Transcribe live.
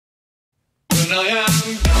million.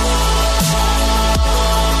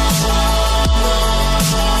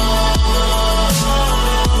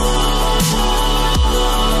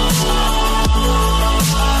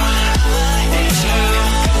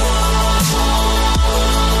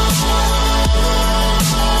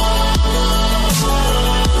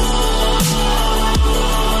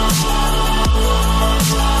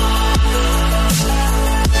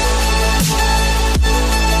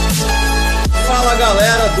 Fala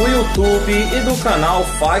galera do YouTube e do canal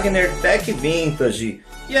Fagner TechVintage.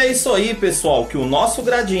 E é isso aí pessoal, que o nosso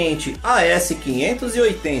Gradiente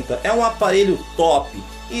AS-580 é um aparelho top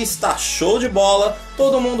e está show de bola.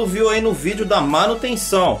 Todo mundo viu aí no vídeo da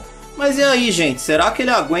manutenção. Mas e aí gente, será que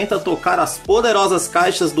ele aguenta tocar as poderosas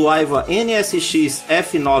caixas do Aiwa NSX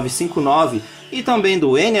F959 e também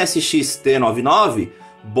do NSX T-99?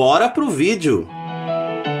 Bora pro vídeo!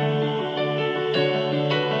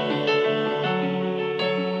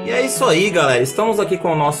 E é isso aí galera, estamos aqui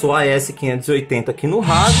com o nosso AS580 aqui no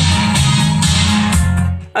rádio.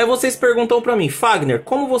 Aí vocês perguntam pra mim, Fagner,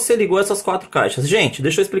 como você ligou essas quatro caixas? Gente,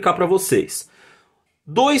 deixa eu explicar pra vocês.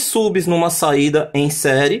 Dois subs numa saída em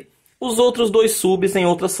série, os outros dois subs em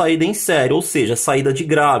outra saída em série, ou seja, saída de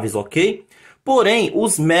graves, ok? Porém,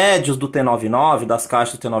 os médios do T99, das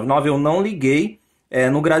caixas do T99, eu não liguei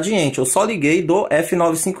no Gradiente, eu só liguei do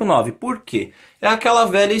F959. Por quê? É aquela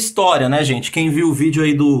velha história, né, gente? Quem viu o vídeo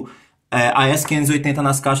aí do AS580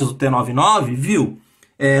 nas caixas do T99, viu?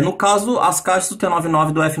 No caso, as caixas do T99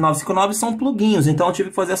 e do F959 são pluguinhos, então eu tive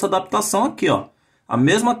que fazer essa adaptação aqui, ó. A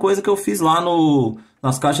mesma coisa que eu fiz lá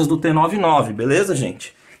nas caixas do T99, beleza,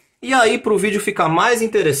 gente? E aí, para o vídeo ficar mais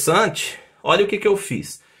interessante, olha o que eu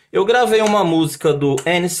fiz. Eu gravei uma música do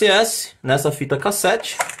NCS nessa fita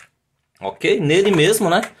cassete, ok? Nele mesmo,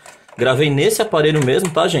 né? Gravei nesse aparelho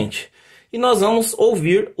mesmo, tá, gente? E nós vamos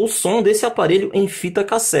ouvir o som desse aparelho em fita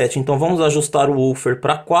cassete. Então vamos ajustar o woofer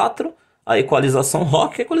para 4, a equalização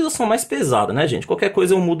rock, a equalização mais pesada, né, gente? Qualquer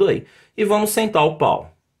coisa eu mudo aí. E vamos sentar o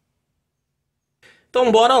pau. Então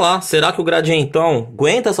bora lá. Será que o Gradientão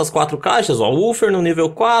aguenta essas quatro caixas? Ó, woofer no nível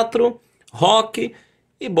 4, rock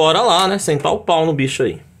e bora lá, né? Sentar o pau no bicho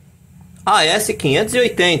aí.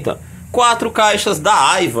 AS580, 4 caixas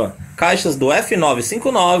da Aiwa, caixas do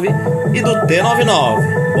F959 e do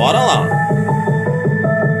T99. Bora lá.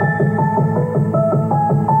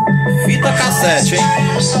 Fita cassete, hein?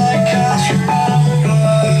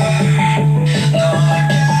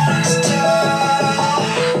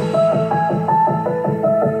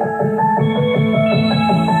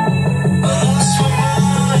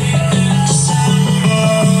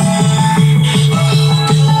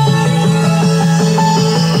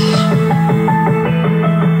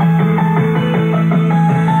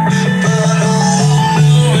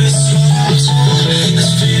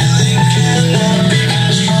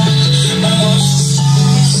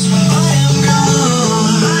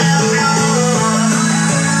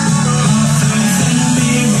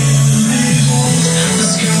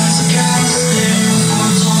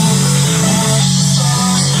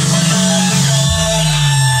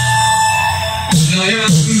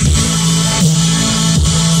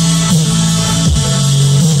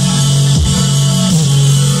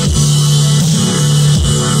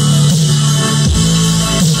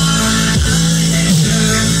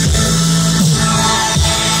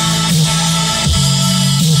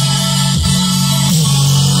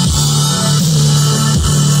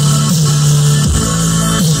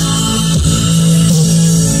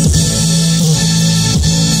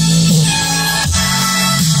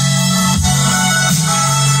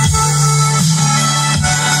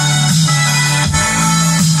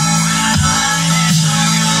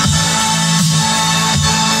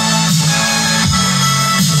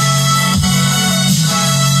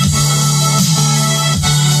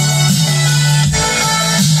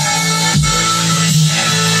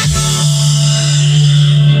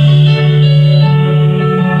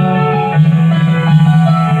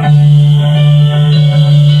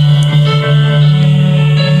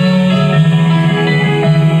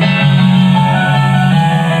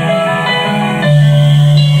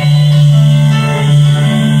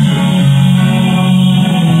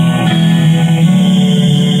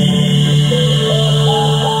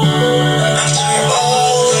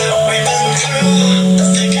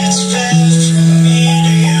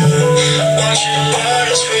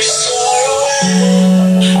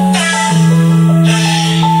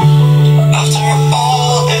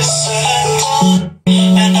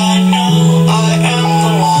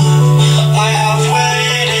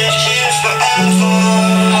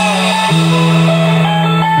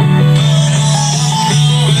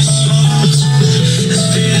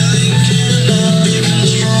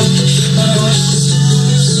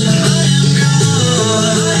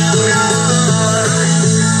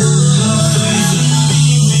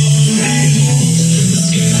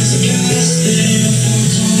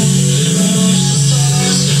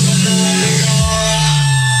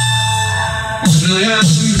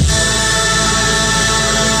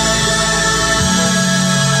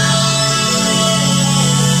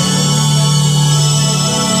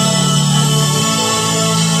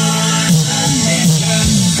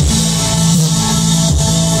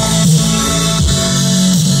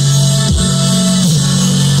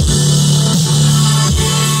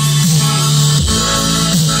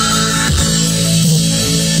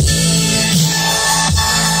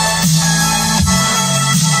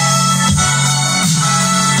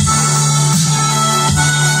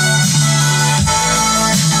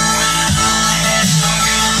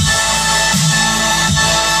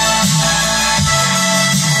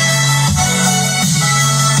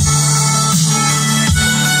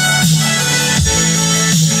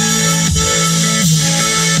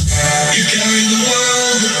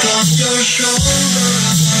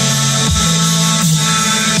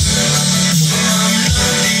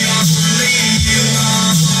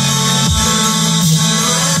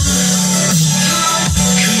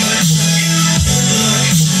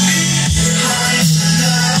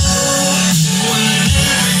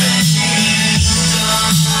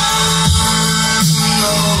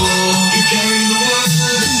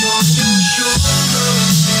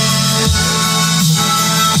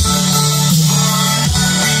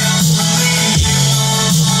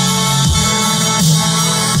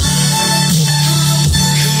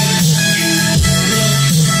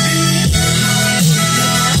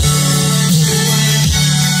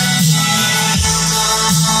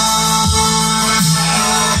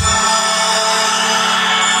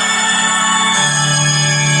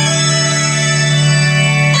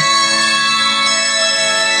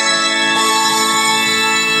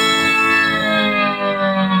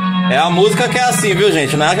 É a música que é assim, viu,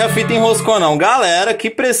 gente? Não é que a fita enroscou, não. Galera, que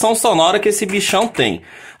pressão sonora que esse bichão tem.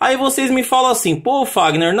 Aí vocês me falam assim, pô,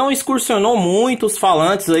 Fagner, não excursionou muito os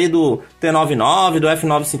falantes aí do T-99, do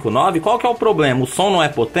F959? Qual que é o problema? O som não é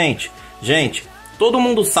potente? Gente, todo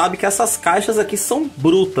mundo sabe que essas caixas aqui são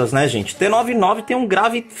brutas, né, gente? T-99 tem um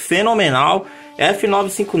grave fenomenal,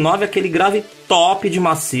 F959 é aquele grave top de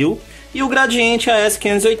macio. E o Gradiente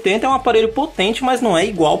AS-580 é um aparelho potente, mas não é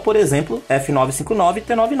igual, por exemplo, F959 e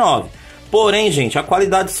T-99. Porém, gente, a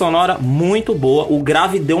qualidade sonora muito boa. O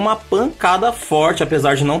grave deu uma pancada forte,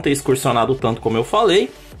 apesar de não ter excursionado tanto como eu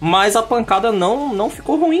falei. Mas a pancada não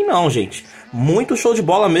ficou ruim não, gente. Muito show de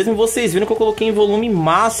bola mesmo. Vocês viram que eu coloquei em volume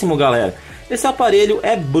máximo, galera. Esse aparelho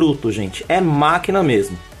é bruto, gente. É máquina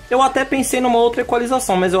mesmo. Eu até pensei numa outra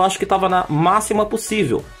equalização, mas eu acho que estava na máxima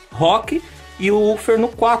possível. Rock e o woofer no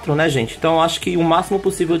 4, né, gente? Então eu acho que o máximo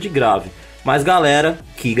possível de grave. Mas galera,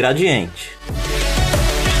 que gradiente!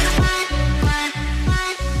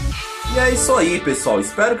 E é isso aí, pessoal.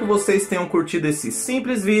 Espero que vocês tenham curtido esse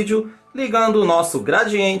simples vídeo ligando o nosso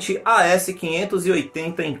Gradiente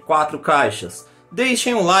AS-580 em 4 caixas.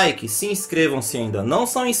 Deixem um like, se inscrevam se ainda não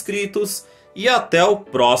são inscritos e até o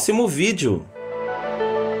próximo vídeo.